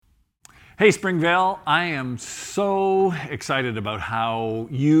Hey Springvale, I am so excited about how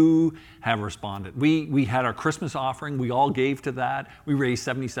you have responded. We had our Christmas offering, we all gave to that, we raised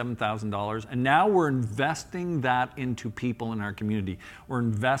 $77,000, and now we're investing that into people in our community. We're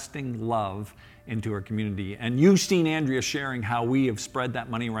investing love into our community. And you've seen Andrea sharing how we have spread that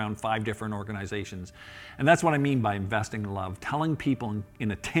money around 5 different organizations. And that's what I mean by investing love, telling people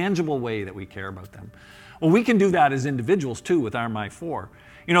in a tangible way that we care about them. Well, we can do that as individuals too with our My4.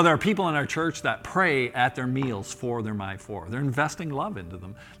 You know, there are people in our church that pray at their meals for their My4. They're investing love into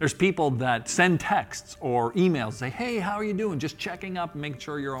them. There's people that send texts or emails, say, hey, how are you doing? Just checking up and making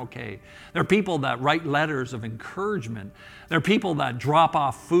sure you're okay. There are people that write letters of encouragement. There are people that drop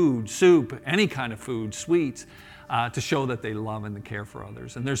off food, soup, any kind of food, sweets, to show that they love and care for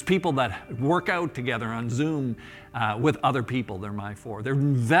others. And there's people that work out together on Zoom with other people, they're My4. They're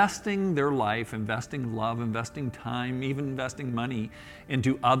investing their life, investing love, investing time, even investing money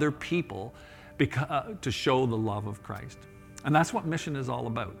into other people to show the love of Christ. And that's what mission is all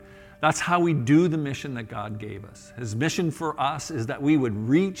about. That's how we do the mission that God gave us. His mission for us is that we would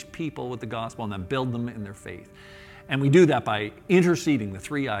reach people with the gospel and then build them in their faith. And we do that by interceding, the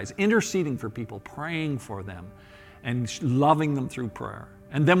 3 I's, interceding for people, praying for them, and loving them through prayer.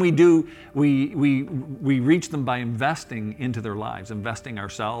 And then we reach them by investing into their lives, investing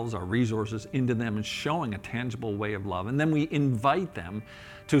ourselves, our resources into them, and showing a tangible way of love. And then we invite them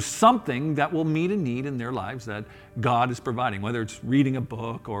to something that will meet a need in their lives that God is providing, whether it's reading a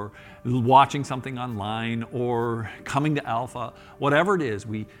book or watching something online or coming to Alpha, whatever it is,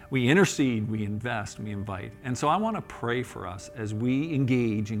 we intercede, we invest, we invite. And so I want to pray for us as we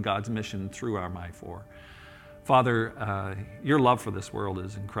engage in God's mission through our My4. Father, your love for this world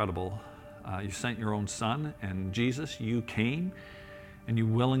is incredible. You sent your own Son, and Jesus, you came and you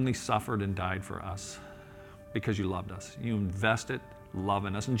willingly suffered and died for us because you loved us. You invested love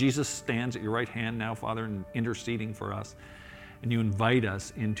in us. And Jesus stands at your right hand now, Father, and interceding for us. And you invite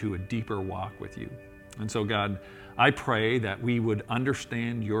us into a deeper walk with you. And so, God, I pray that we would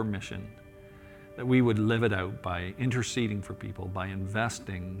understand your mission, that we would live it out by interceding for people, by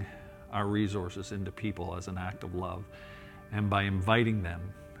investing our resources into people as an act of love, and by inviting them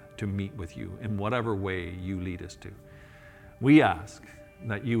to meet with you in whatever way you lead us to. We ask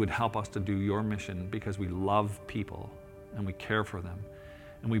that you would help us to do your mission because we love people and we care for them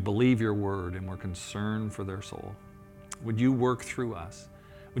and we believe your word and we're concerned for their soul. Would you work through us?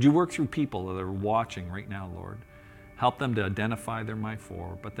 Would you work through people that are watching right now, Lord? Help them to identify their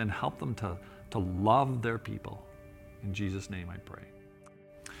My4, but then help them to love their people. In Jesus' name I pray.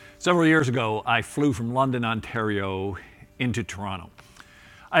 Several years ago, I flew from London, Ontario into Toronto.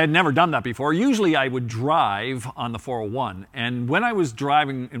 I had never done that before. Usually I would drive on the 401, and when I was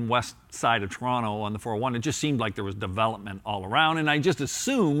driving in west side of Toronto on the 401, it just seemed like there was development all around, and I just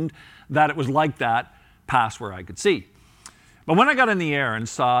assumed that it was like that past where I could see. But when I got in the air and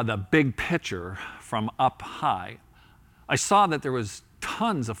saw the big picture from up high, I saw that there was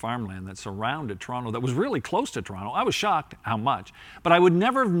tons of farmland that surrounded Toronto that was really close to Toronto. I was shocked how much, but I would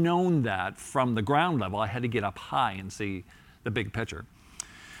never have known that from the ground level. I had to get up high and see the big picture.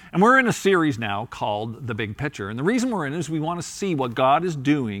 And we're in a series now called The Big Picture. And the reason we're in it is we want to see what God is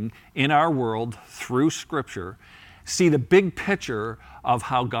doing in our world through Scripture, see the big picture of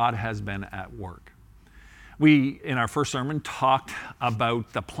how God has been at work. We, in our first sermon, talked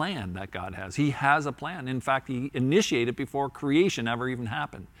about the plan that God has. He has a plan. In fact, he initiated it before creation ever even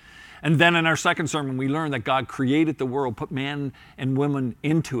happened. And then in our second sermon, we learned that God created the world, put man and woman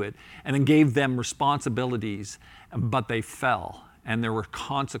into it, and then gave them responsibilities, but they fell, and there were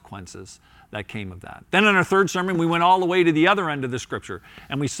consequences that came of that. Then in our third sermon, we went all the way to the other end of the Scripture,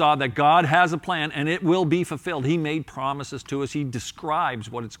 and we saw that God has a plan, and it will be fulfilled. He made promises to us. He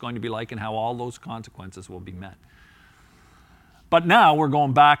describes what it's going to be like and how all those consequences will be met. But now we're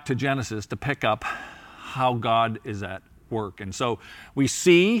going back to Genesis to pick up how God is at work. And so we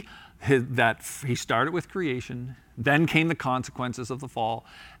see that he started with creation, then came the consequences of the fall,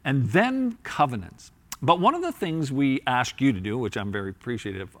 and then covenants. But one of the things we ask you to do, which I'm very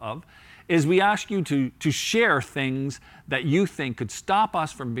appreciative of, is we ask you to share things that you think could stop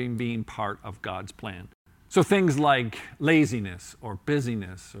us from being part of God's plan. So things like laziness or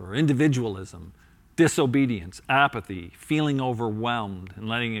busyness or individualism, disobedience, apathy, feeling overwhelmed and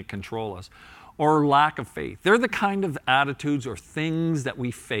letting it control us, or lack of faith. They're the kind of attitudes or things that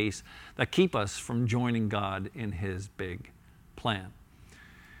we face that keep us from joining God in his big plan.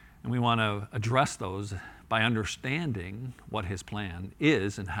 And we want to address those by understanding what his plan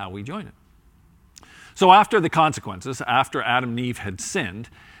is and how we join it. So after the consequences, after Adam and Eve had sinned,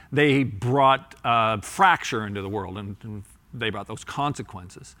 they brought fracture into the world, and they brought those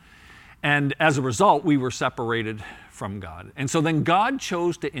consequences. And as a result, we were separated from God. And so then God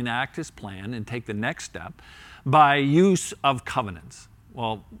chose to enact his plan and take the next step by use of covenants.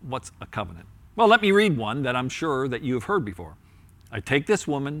 Well, what's a covenant? Well, let me read one that I'm sure that you have heard before. I take this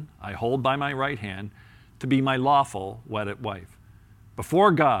woman I hold by my right hand to be my lawful wedded wife.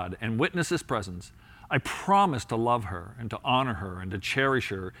 Before God and witness his presence, I promise to love her and to honor her and to cherish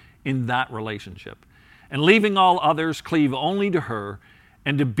her in that relationship. And leaving all others, cleave only to her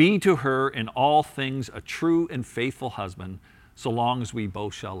and to be to her in all things a true and faithful husband, so long as we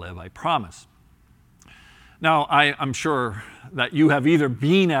both shall live, I promise. Now, I'm sure that you have either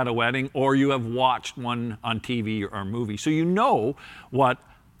been at a wedding or you have watched one on TV or a movie, so you know what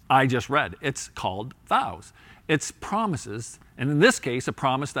I just read. It's called vows. It's promises, and in this case, a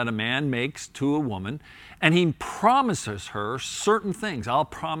promise that a man makes to a woman, and he promises her certain things. I'll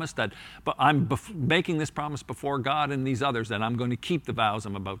promise that, but I'm making this promise before God and these others that I'm going to keep the vows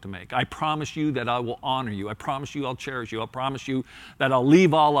I'm about to make. I promise you that I will honor you. I promise you I'll cherish you. I promise you that I'll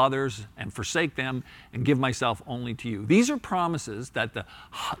leave all others and forsake them and give myself only to you. These are promises that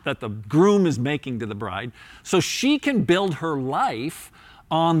the groom is making to the bride, so she can build her life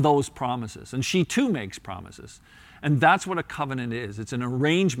on those promises. And she too makes promises. And that's what a covenant is. It's an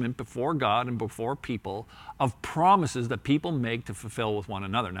arrangement before God and before people of promises that people make to fulfill with one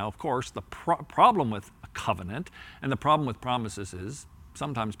another. Now, of course, the problem with a covenant and the problem with promises is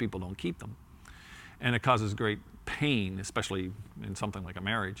sometimes people don't keep them. And it causes great pain, especially in something like a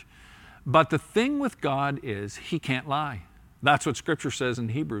marriage. But the thing with God is he can't lie. That's what Scripture says in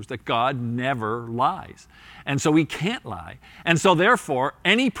Hebrews, that God never lies. And so he can't lie. And so therefore,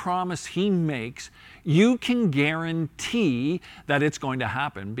 any promise he makes, you can guarantee that it's going to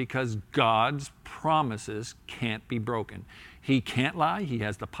happen because God's promises can't be broken. He can't lie. He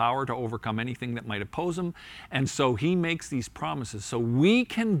has the power to overcome anything that might oppose him. And so he makes these promises so we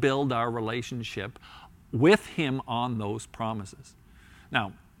can build our relationship with him on those promises.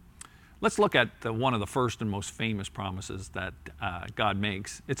 Now, let's look at one of the first and most famous promises that God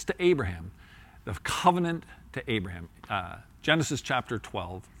makes. It's to Abraham, the covenant to Abraham. Genesis chapter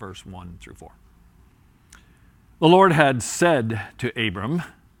 12, verse 1 through 4. The Lord had said to Abram,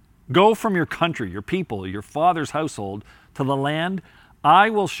 "Go from your country, your people, your father's household, to the land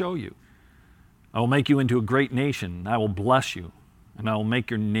I will show you. I will make you into a great nation. I will bless you, and I will make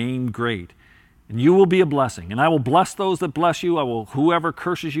your name great. And you will be a blessing. And I will bless those that bless you. Whoever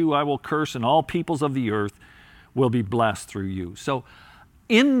curses you, I will curse, and all peoples of the earth will be blessed through you." So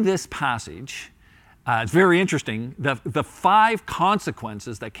in this passage, it's very interesting. The 5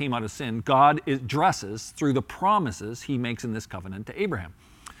 consequences that came out of sin, God addresses through the promises he makes in this covenant to Abraham.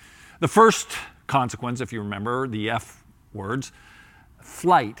 The first consequence, if you remember the F words,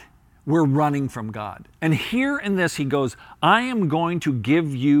 flight. We're running from God. And here in this, he goes, I am going to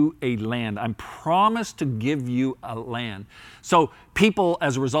give you a land. I'm promised to give you a land. So people,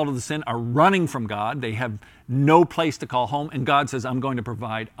 as a result of the sin, are running from God. They have no place to call home. And God says, I'm going to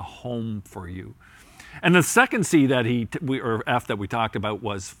provide a home for you. And the second C that or F that we talked about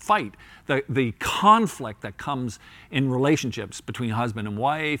was fight. The conflict that comes in relationships between husband and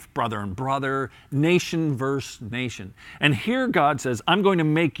wife, brother and brother, nation versus nation. And here God says, I'm going to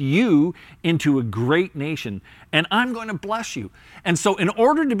make you into a great nation and I'm going to bless you. And so in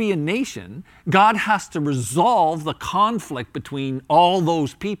order to be a nation, God has to resolve the conflict between all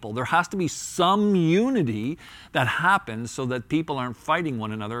those people. There has to be some unity that happens so that people aren't fighting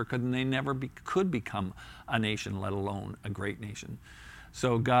one another because they never could become a nation, let alone a great nation.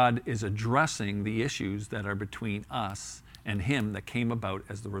 So God is addressing the issues that are between us and him that came about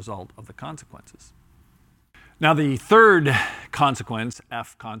as the result of the consequences. Now the third consequence,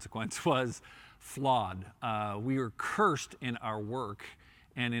 F consequence, was flawed. We were cursed in our work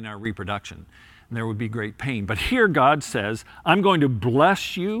and in our reproduction. And there would be great pain. But here God says, I'm going to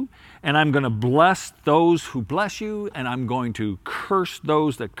bless you, and I'm going to bless those who bless you, and I'm going to curse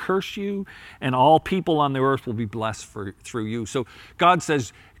those that curse you, and all people on the earth will be blessed through you. So God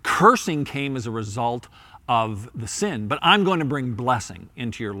says cursing came as a result of the sin, but I'm going to bring blessing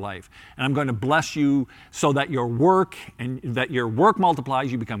into your life. And I'm going to bless you so that your work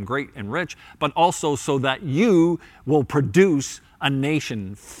multiplies, you become great and rich, but also so that you will produce a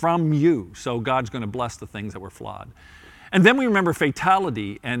nation from you. So God's going to bless the things that were flawed. And then we remember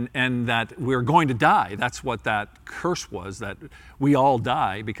fatality and that we're going to die. That's what that curse was, that we all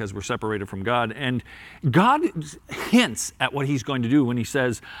die because we're separated from God. And God hints at what he's going to do when he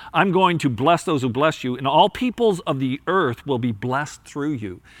says, I'm going to bless those who bless you, and all peoples of the earth will be blessed through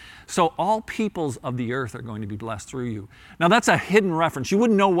you. So all peoples of the earth are going to be blessed through you. Now that's a hidden reference. You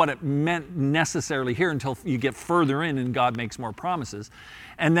wouldn't know what it meant necessarily here until you get further in and God makes more promises.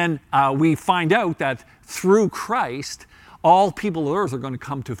 And then we find out that through Christ, all people of earth are going to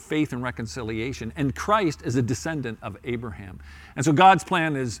come to faith and reconciliation. And Christ is a descendant of Abraham. And so God's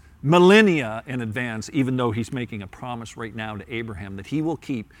plan is millennia in advance, even though he's making a promise right now to Abraham that he will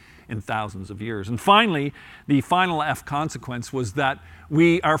keep in thousands of years. And finally, the final F consequence was that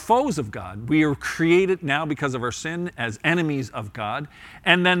we are foes of God. We are created now because of our sin as enemies of God.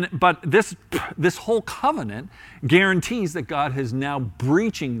 And then, but this whole covenant guarantees that God is now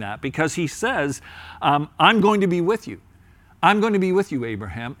breaching that, because he says, I'm going to be with you. I'm going to be with you,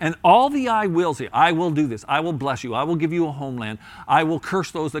 Abraham, and all the I will say, I will do this, I will bless you, I will give you a homeland, I will curse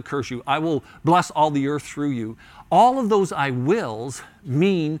those that curse you, I will bless all the earth through you. All of those I wills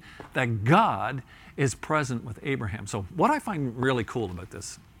mean that God is present with Abraham. So what I find really cool about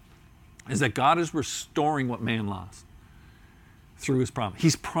this is that God is restoring what man lost through his promise.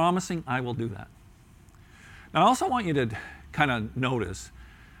 He's promising, I will do that. Now I also want you to kind of notice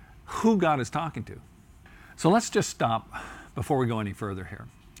who God is talking to. So let's just stop before we go any further here.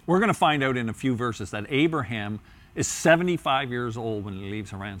 We're going to find out in a few verses that Abraham is 75 years old when he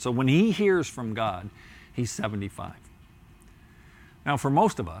leaves Haran. So when he hears from God, he's 75. Now for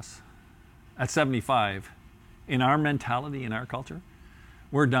most of us, at 75, in our mentality, in our culture,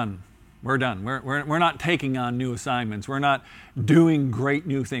 we're done. We're done. We're not taking on new assignments. We're not doing great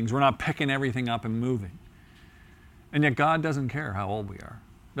new things. We're not picking everything up and moving. And yet God doesn't care how old we are.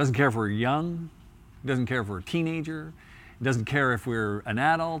 Doesn't care if we're young. Doesn't care if we're a teenager. He doesn't care if we're an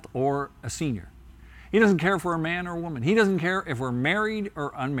adult or a senior. He doesn't care if we're a man or a woman. He doesn't care if we're married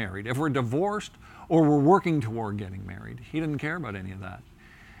or unmarried, if we're divorced or we're working toward getting married. He doesn't care about any of that.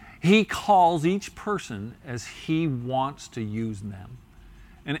 He calls each person as he wants to use them.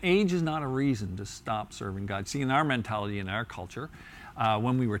 And age is not a reason to stop serving God. See, in our mentality, in our culture,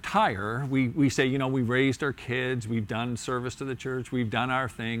 when we retire, we say, you know, we raised our kids, we've done service to the church, we've done our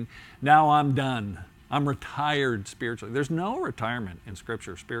thing. Now I'm done. I'm retired spiritually. There's no retirement in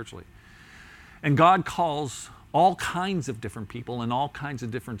Scripture spiritually. And God calls all kinds of different people in all kinds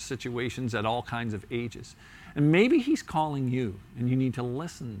of different situations at all kinds of ages. And maybe he's calling you, and you need to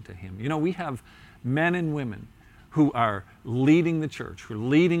listen to him. You know, we have men and women who are leading the church, who are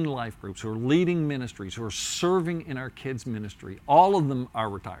leading life groups, who are leading ministries, who are serving in our kids' ministry. All of them are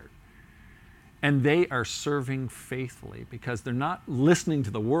retired. And they are serving faithfully because they're not listening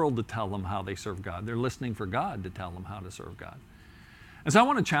to the world to tell them how they serve God. They're listening for God to tell them how to serve God. And so I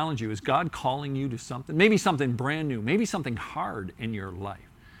want to challenge you, is God calling you to something? Maybe something brand new, maybe something hard in your life.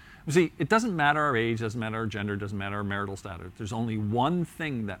 You see, it doesn't matter our age, doesn't matter our gender, doesn't matter our marital status. There's only one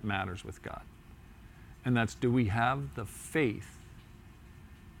thing that matters with God. And that's, do we have the faith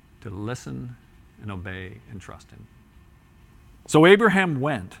to listen and obey and trust him? So Abraham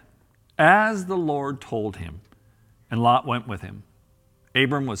went as the Lord told him, and Lot went with him.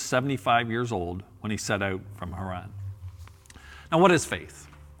 Abram was 75 years old when he set out from Haran. Now, what is faith?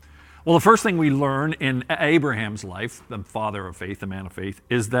 Well, the first thing we learn in Abraham's life, the father of faith, the man of faith,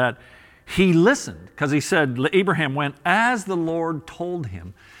 is that he listened, because he said, Abraham went as the Lord told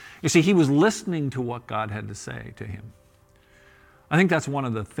him. You see, he was listening to what God had to say to him. I think that's one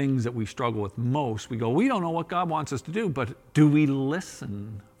of the things that we struggle with most. We go, we don't know what God wants us to do, but do we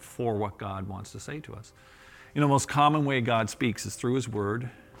listen for what God wants to say to us? You know, the most common way God speaks is through his word,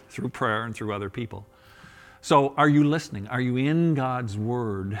 through prayer, and through other people. So are you listening? Are you in God's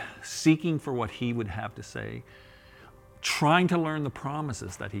word, seeking for what he would have to say, trying to learn the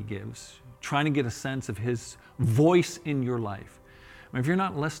promises that he gives, trying to get a sense of his voice in your life? If you're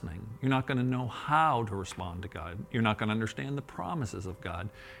not listening, you're not going to know how to respond to God. You're not going to understand the promises of God.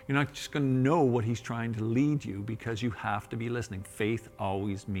 You're not just going to know what he's trying to lead you, because you have to be listening. Faith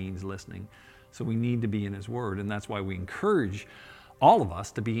always means listening. So we need to be in his word, and that's why we encourage all of us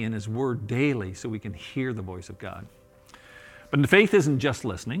to be in his word daily so we can hear the voice of God. But faith isn't just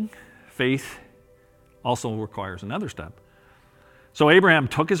listening. Faith also requires another step. So Abraham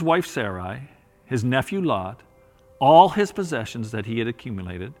took his wife Sarai, his nephew Lot, all his possessions that he had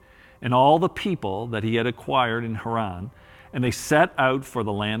accumulated, and all the people that he had acquired in Haran, and they set out for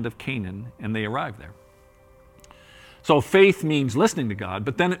the land of Canaan, and they arrived there. So faith means listening to God,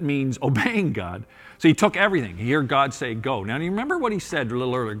 but then it means obeying God. So he took everything. He heard God say, go. Now, do you remember what he said a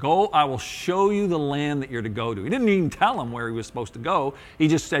little earlier? Go, I will show you the land that you're to go to. He didn't even tell him where he was supposed to go. He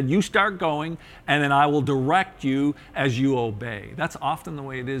just said, you start going, and then I will direct you as you obey. That's often the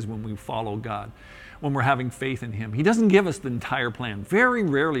way it is when we follow God. when we're having faith in him. He doesn't give us the entire plan. Very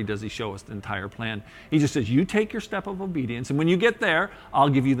rarely does he show us the entire plan. He just says, you take your step of obedience, and when you get there, I'll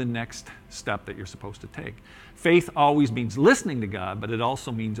give you the next step that you're supposed to take. Faith always means listening to God, but it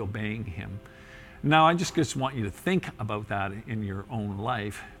also means obeying him. Now, I just want you to think about that in your own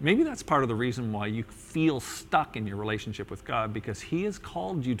life. Maybe that's part of the reason why you feel stuck in your relationship with God, because he has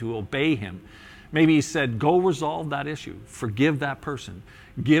called you to obey him. Maybe he said, go resolve that issue, forgive that person,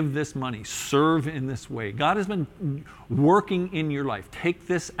 give this money, serve in this way. God has been working in your life. Take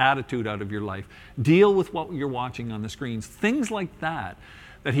this attitude out of your life. Deal with what you're watching on the screens. Things like that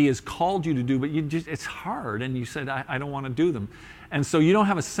he has called you to do, but it's hard, and you said, I don't want to do them. And so you don't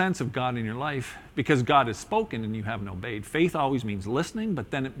have a sense of God in your life because God has spoken and you haven't obeyed. Faith always means listening,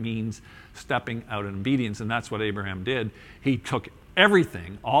 but then it means stepping out in obedience, and that's what Abraham did. He took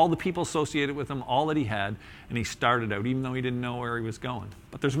everything, all the people associated with him, all that he had, and he started out, even though he didn't know where he was going.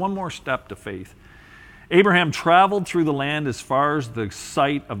 But there's one more step to faith. Abraham traveled through the land as far as the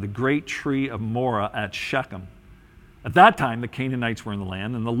site of the great tree of Moreh at Shechem. At that time, the Canaanites were in the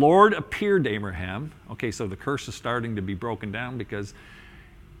land, and the Lord appeared to Abraham. Okay, so the curse is starting to be broken down because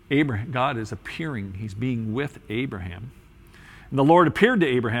God is appearing. He's being with Abraham. And the Lord appeared to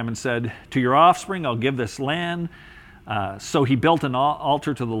Abraham and said, to your offspring I'll give this land. So he built an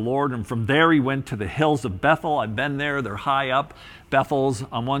altar to the Lord, and from there he went to the hills of Bethel. I've been there. They're high up. Bethel's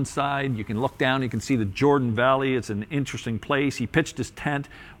on one side. You can look down. You can see the Jordan Valley. It's an interesting place. He pitched his tent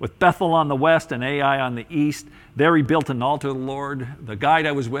with Bethel on the west and Ai on the east. There he built an altar to the Lord. The guide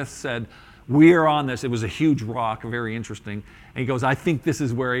I was with said, we are on this. It was a huge rock, very interesting. And he goes, I think this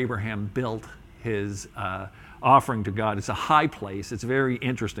is where Abraham built his offering to God. It's a high place. It's a very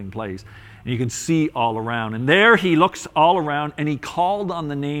interesting place. And you can see all around. And there he looks all around, and he called on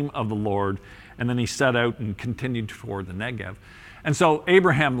the name of the Lord, and then he set out and continued toward the Negev. And so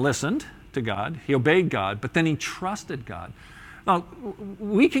Abraham listened to God. He obeyed God, but then he trusted God. Now,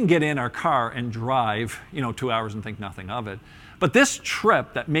 we can get in our car and drive, 2 hours and think nothing of it. But this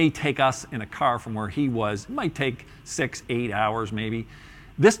trip that may take us in a car from where he was, it might take 6, 8 hours maybe.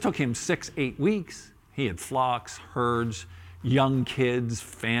 This took him 6, 8 weeks. He had flocks, herds, young kids,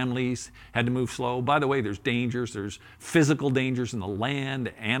 families, had to move slow. By the way, there's dangers. There's physical dangers in the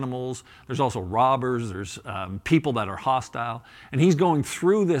land, animals. There's also robbers. There's people that are hostile. And he's going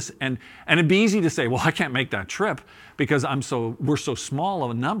through this, and it'd be easy to say, well, I can't make that trip because we're so small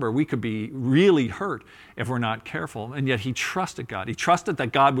of a number. We could be really hurt if we're not careful. And yet he trusted God. He trusted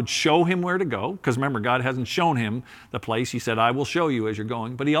that God would show him where to go, because remember, God hasn't shown him the place. He said, I will show you as you're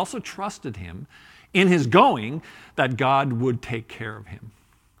going. But he also trusted him in his going that God would take care of him.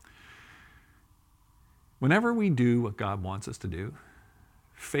 Whenever we do what God wants us to do,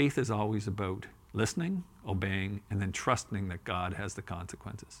 faith is always about listening, obeying, and then trusting that God has the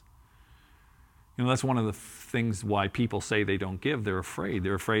consequences. That's one of the things why people say they don't give. They're afraid.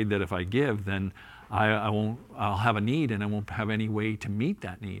 They're afraid that if I give, then I'll have a need and I won't have any way to meet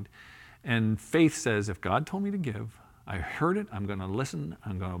that need. And faith says, if God told me to give, I heard it, I'm going to listen,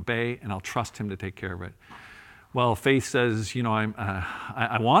 I'm going to obey, and I'll trust him to take care of it. Well, faith says,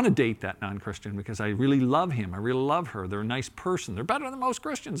 I want to date that non-Christian because I really love him, I really love her, they're a nice person, they're better than most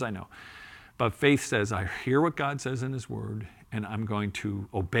Christians I know. But faith says, I hear what God says in his word, and I'm going to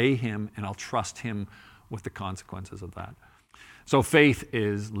obey him, and I'll trust him with the consequences of that. So faith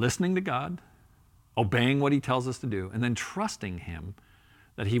is listening to God, obeying what he tells us to do, and then trusting him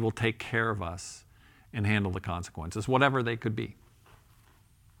that he will take care of us and handle the consequences, whatever they could be.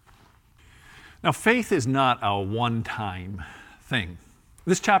 Now, faith is not a one-time thing.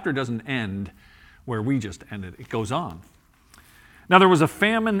 This chapter doesn't end where we just ended. It goes on. Now, there was a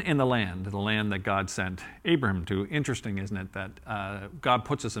famine in the land that God sent Abraham to. Interesting, isn't it, that God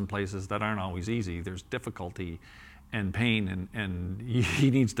puts us in places that aren't always easy. There's difficulty and pain, and he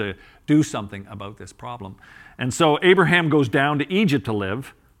needs to do something about this problem. And so Abraham goes down to Egypt to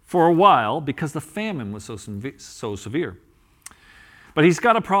live for a while because the famine was so severe. But he's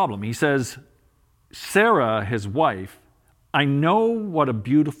got a problem. He says, Sarah, his wife, I know what a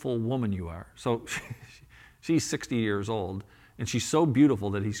beautiful woman you are. So she's 60 years old, and she's so beautiful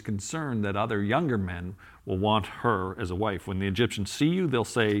that he's concerned that other younger men will want her as a wife. When the Egyptians see you, they'll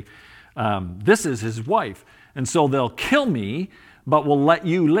say, this is his wife. And so they'll kill me, but will let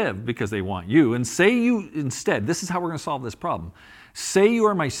you live because they want you. And say you instead, this is how we're going to solve this problem. Say you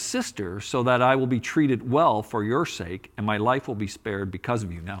are my sister so that I will be treated well for your sake and my life will be spared because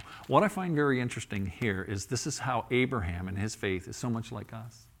of you. Now, what I find very interesting here is this is how Abraham and his faith is so much like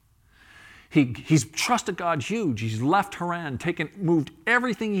us. He's trusted God huge. He's left Haran, moved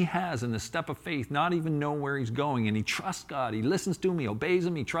everything he has in the step of faith, not even know where he's going. And he trusts God. He listens to him. He obeys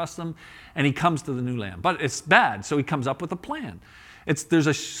him. He trusts him. And he comes to the new land. But it's bad, so he comes up with a plan. There's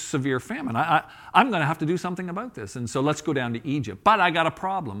a severe famine. I'm going to have to do something about this. And so let's go down to Egypt. But I got a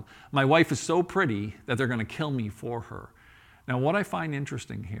problem. My wife is so pretty that they're going to kill me for her. Now, what I find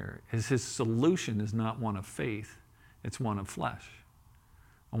interesting here is his solution is not one of faith. It's one of flesh.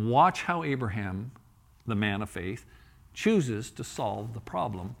 And watch how Abraham, the man of faith, chooses to solve the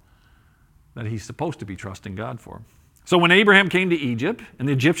problem that he's supposed to be trusting God for. So when Abraham came to Egypt, and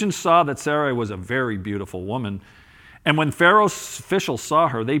the Egyptians saw that Sarai was a very beautiful woman, and when Pharaoh's officials saw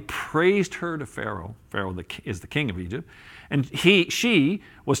her, they praised her to Pharaoh. Pharaoh is the king of Egypt, and she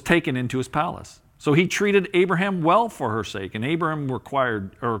was taken into his palace. So he treated Abraham well for her sake, and Abraham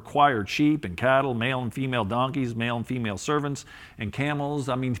acquired sheep and cattle, male and female donkeys, male and female servants, and camels.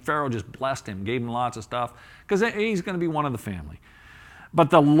 I mean, Pharaoh just blessed him, gave him lots of stuff, because he's going to be one of the family. But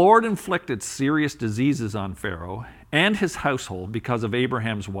the Lord inflicted serious diseases on Pharaoh and his household because of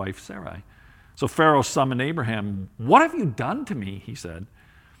Abraham's wife, Sarai. So Pharaoh summoned Abraham. "What have you done to me?" he said.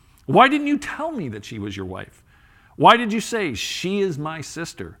 "Why didn't you tell me that she was your wife? Why did you say, 'She is my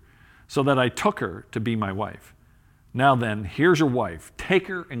sister,' so that I took her to be my wife? Now then, here's your wife. Take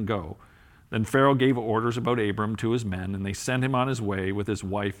her and go." Then Pharaoh gave orders about Abram to his men, and they sent him on his way with his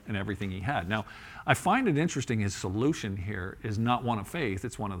wife and everything he had. Now, I find it interesting his solution here is not one of faith,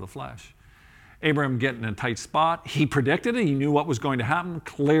 it's one of the flesh. Abraham getting in a tight spot. He predicted it. He knew what was going to happen.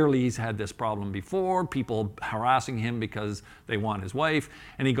 Clearly, he's had this problem before, people harassing him because they want his wife.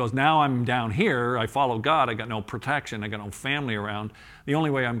 And he goes, now I'm down here. I follow God. I got no protection. I got no family around. The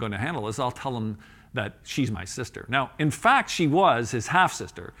only way I'm going to handle this, I'll tell him that she's my sister. Now, in fact, she was his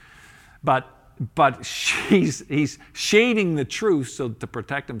half-sister. But he's shading the truth so to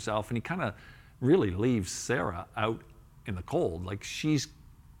protect himself. And he kind of really leaves Sarah out in the cold. Like she's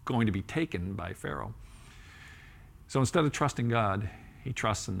going to be taken by Pharaoh. So instead of trusting God, he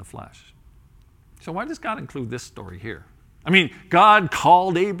trusts in the flesh. So why does God include this story here? I mean, God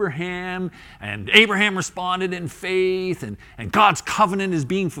called Abraham, and Abraham responded in faith, and God's covenant is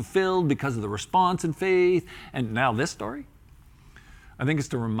being fulfilled because of the response in faith. And now this story? I think it's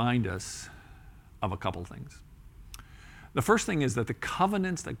to remind us of a couple things. The first thing is that the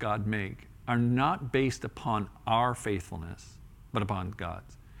covenants that God makes are not based upon our faithfulness, but upon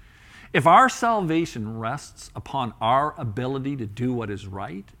God's. If our salvation rests upon our ability to do what is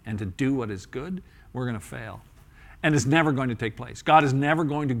right and to do what is good, we're going to fail. And it's never going to take place. God is never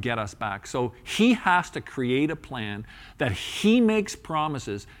going to get us back. So he has to create a plan that he makes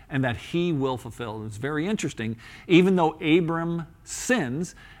promises and that he will fulfill. And it's very interesting. Even though Abram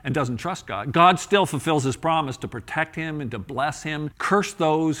sins and doesn't trust God, God still fulfills his promise to protect him and to bless him, curse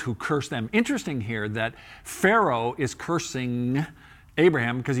those who curse them. Interesting here that Pharaoh is cursing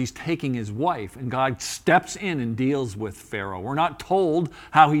Abraham because he's taking his wife, and God steps in and deals with Pharaoh. We're not told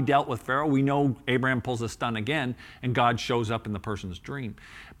how he dealt with Pharaoh. We know Abraham pulls a stunt again, and God shows up in the person's dream.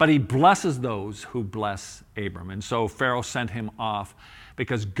 But he blesses those who bless Abram. And so Pharaoh sent him off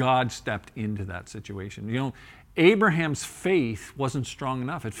because God stepped into that situation. You know, Abraham's faith wasn't strong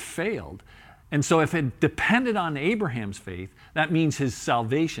enough. It failed. And so if it depended on Abraham's faith, that means his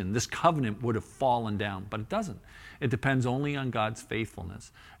salvation, this covenant, would have fallen down. But it doesn't. It depends only on God's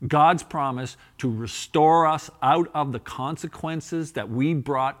faithfulness. God's promise to restore us out of the consequences that we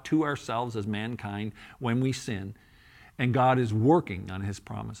brought to ourselves as mankind when we sin. And God is working on his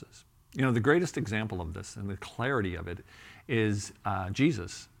promises. You know, the greatest example of this and the clarity of it is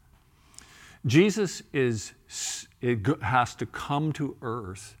Jesus. Jesus has to come to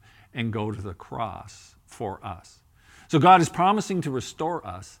earth and go to the cross for us. So God is promising to restore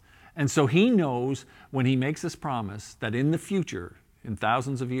us. And so he knows when he makes this promise that in the future, in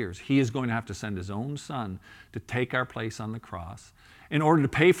thousands of years, he is going to have to send his own son to take our place on the cross in order to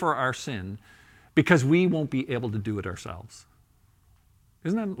pay for our sin because we won't be able to do it ourselves.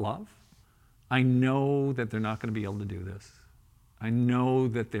 Isn't that love? I know that they're not going to be able to do this. I know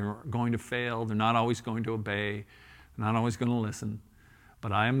that they're going to fail. They're not always going to obey. They're not always going to listen.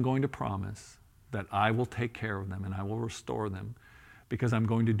 But I am going to promise that I will take care of them and I will restore them because I'm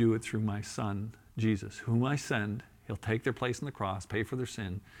going to do it through my son, Jesus, whom I send. He'll take their place on the cross, pay for their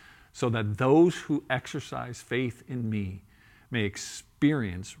sin, so that those who exercise faith in me may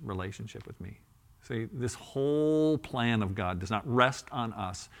experience relationship with me. See, this whole plan of God does not rest on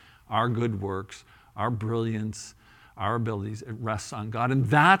us, our good works, our brilliance, our abilities. It rests on God. And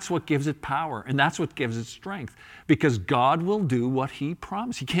that's what gives it power. And that's what gives it strength. Because God will do what he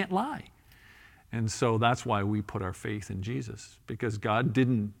promised. He can't lie. And so that's why we put our faith in Jesus, because God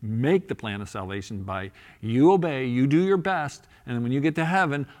didn't make the plan of salvation by you obey, you do your best, and then when you get to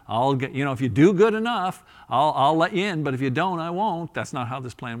heaven, I'll get, if you do good enough, I'll let you in, but if you don't, I won't. That's not how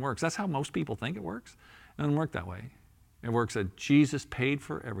this plan works. That's how most people think it works. It doesn't work that way. It works that Jesus paid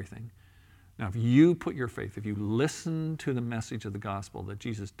for everything. Now, if you put your faith, if you listen to the message of the gospel that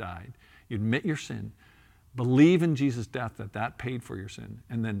Jesus died, you admit your sin, believe in Jesus' death that paid for your sin,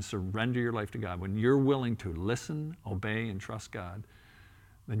 and then surrender your life to God. When you're willing to listen, obey, and trust God,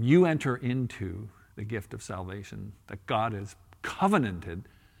 then you enter into the gift of salvation that God has covenanted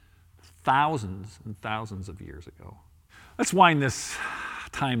thousands and thousands of years ago. Let's wind this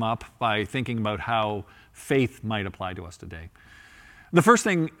time up by thinking about how faith might apply to us today. The first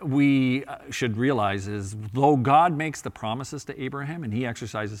thing we should realize is, though God makes the promises to Abraham and he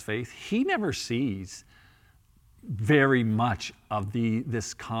exercises faith, he never sees very much of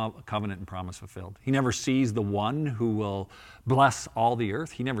this covenant and promise fulfilled. He never sees the one who will bless all the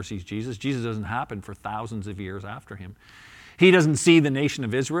earth. He never sees Jesus. Jesus doesn't happen for thousands of years after him. He doesn't see the nation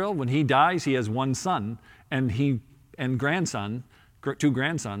of Israel. When he dies, he has one son and grandson, two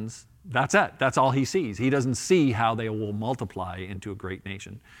grandsons. That's it. That's all he sees. He doesn't see how they will multiply into a great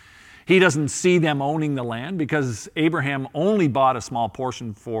nation. He doesn't see them owning the land, because Abraham only bought a small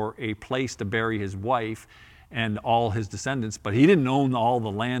portion for a place to bury his wife and all his descendants, but he didn't own all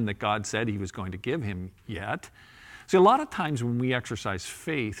the land that God said he was going to give him yet. See, a lot of times when we exercise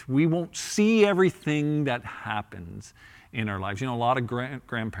faith, we won't see everything that happens in our lives. A lot of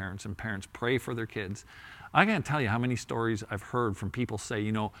grandparents and parents pray for their kids. I can't tell you how many stories I've heard from people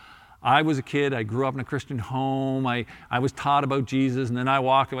say, I was a kid, I grew up in a Christian home, I was taught about Jesus, and then I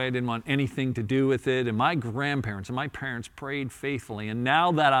walked away, I didn't want anything to do with it, and my grandparents and my parents prayed faithfully, and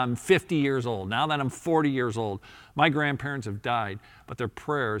now that I'm 50 years old, now that I'm 40 years old, my grandparents have died, but their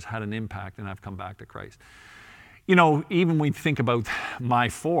prayers had an impact, and I've come back to Christ. Even when we think about my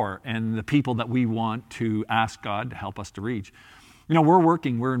four and the people that we want to ask God to help us to reach,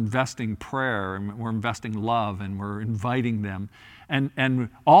 we're investing prayer, and we're investing love, and we're inviting them. And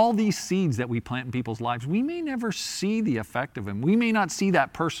all these seeds that we plant in people's lives, we may never see the effect of them. We may not see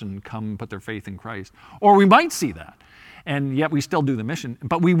that person come put their faith in Christ. Or we might see that, and yet we still do the mission.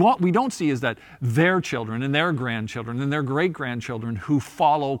 But what we don't see is that their children and their grandchildren and their great-grandchildren who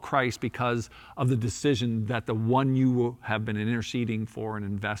follow Christ because of the decision that the one you have been interceding for and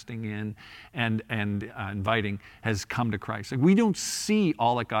investing in and inviting has come to Christ. We don't see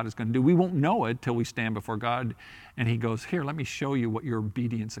all that God is going to do. We won't know it till we stand before God and he goes, here, let me show you what your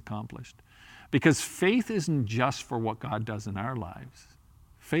obedience accomplished. Because faith isn't just for what God does in our lives.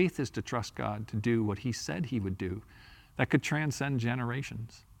 Faith is to trust God to do what he said he would do that could transcend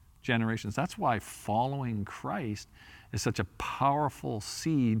generations. That's why following Christ is such a powerful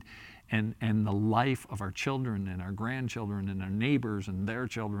seed in the life of our children and our grandchildren and our neighbors and their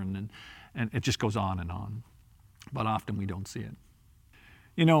children, and it just goes on and on. But often we don't see it.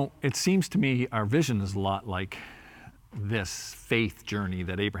 It seems to me our vision is a lot like this faith journey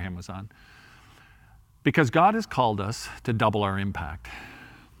that Abraham was on. Because God has called us to double our impact.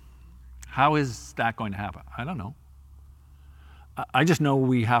 How is that going to happen? I don't know. I just know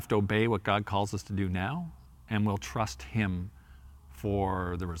we have to obey what God calls us to do now, and we'll trust him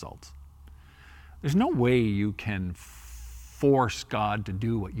for the results. There's no way you can force God to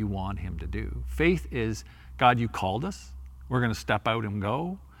do what you want him to do. Faith is, God, you called us. We're going to step out and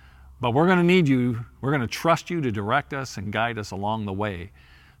go, but we're going to need you. We're going to trust you to direct us and guide us along the way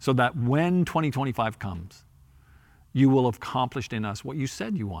so that when 2025 comes, you will have accomplished in us what you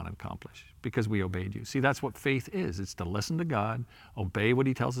said you want to accomplish because we obeyed you. See, that's what faith is. It's to listen to God, obey what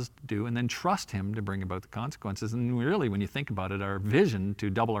he tells us to do, and then trust him to bring about the consequences. And really, when you think about it, our vision to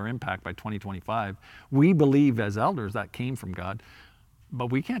double our impact by 2025, we believe as elders that came from God,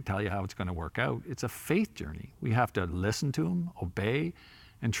 but we can't tell you how it's going to work out. It's a faith journey. We have to listen to him, obey,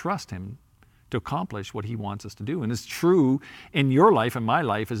 and trust him to accomplish what he wants us to do. And it's true in your life and my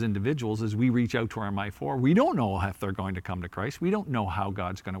life as individuals as we reach out to our My4. We don't know if they're going to come to Christ. We don't know how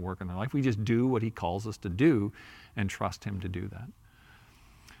God's going to work in their life. We just do what he calls us to do and trust him to do that.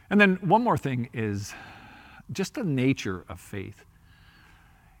 And then one more thing is just the nature of faith.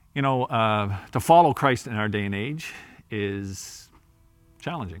 To follow Christ in our day and age is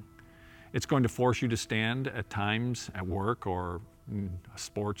challenging. It's going to force you to stand at times at work or a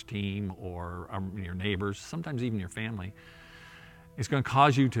sports team or your neighbors, sometimes even your family. It's going to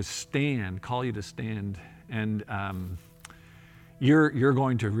cause you to stand, call you to stand, and you're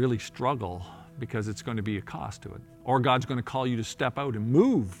going to really struggle because it's going to be a cost to it. Or God's going to call you to step out and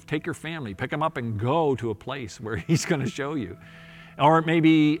move, take your family, pick them up and go to a place where he's going to show you. Or it may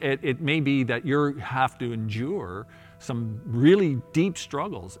be that you have to endure some really deep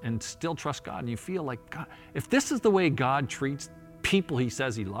struggles and still trust God. And you feel like, God, if this is the way God treats people he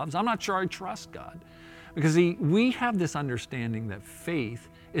says he loves, I'm not sure I trust God. Because we have this understanding that faith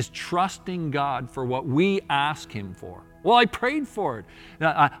is trusting God for what we ask him for. Well, I prayed for it.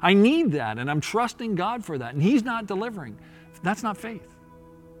 I need that, and I'm trusting God for that, and he's not delivering. That's not faith.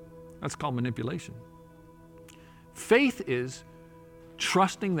 That's called manipulation. Faith is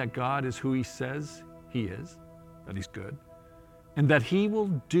trusting that God is who he says he is, that he's good, and that he will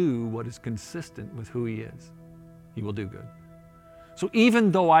do what is consistent with who he is. He will do good. So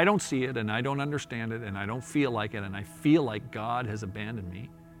even though I don't see it and I don't understand it and I don't feel like it and I feel like God has abandoned me,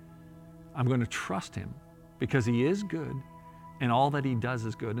 I'm going to trust him because he is good and all that he does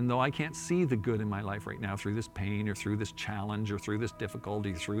is good. And though I can't see the good in my life right now through this pain or through this challenge or through this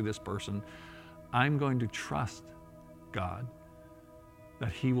difficulty, through this person, I'm going to trust God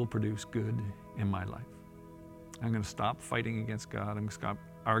that he will produce good in my life. I'm going to stop fighting against God. I'm going to stop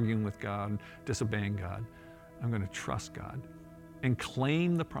arguing with God, disobeying God. I'm going to trust God and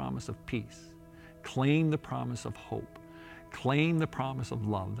claim the promise of peace, claim the promise of hope, claim the promise of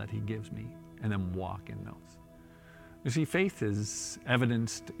love that he gives me, and then walk in those. You see, faith is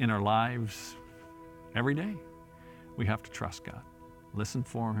evidenced in our lives every day. We have to trust God, listen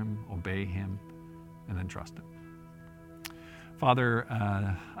for him, obey him, and then trust him. Father,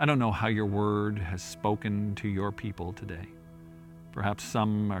 I don't know how your word has spoken to your people today. Perhaps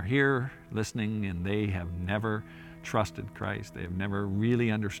some are here listening and they have never trusted Christ. They have never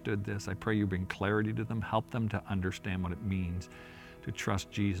really understood this. I pray you bring clarity to them, help them to understand what it means to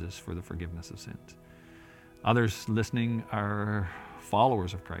trust Jesus for the forgiveness of sins. Others listening are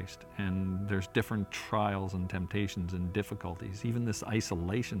followers of Christ, and there's different trials and temptations and difficulties. Even this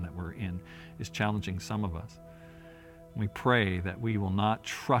isolation that we're in is challenging some of us. We pray that we will not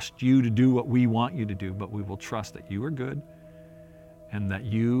trust you to do what we want you to do, but we will trust that you are good and that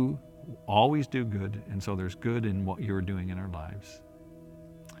you always do good, and so there's good in what you're doing in our lives.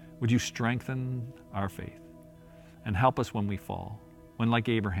 Would you strengthen our faith and help us when we fall? When, like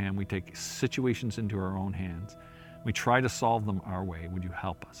Abraham, we take situations into our own hands, we try to solve them our way. Would you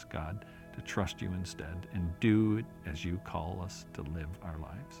help us, God, to trust you instead and do it as you call us to live our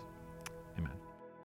lives? Amen.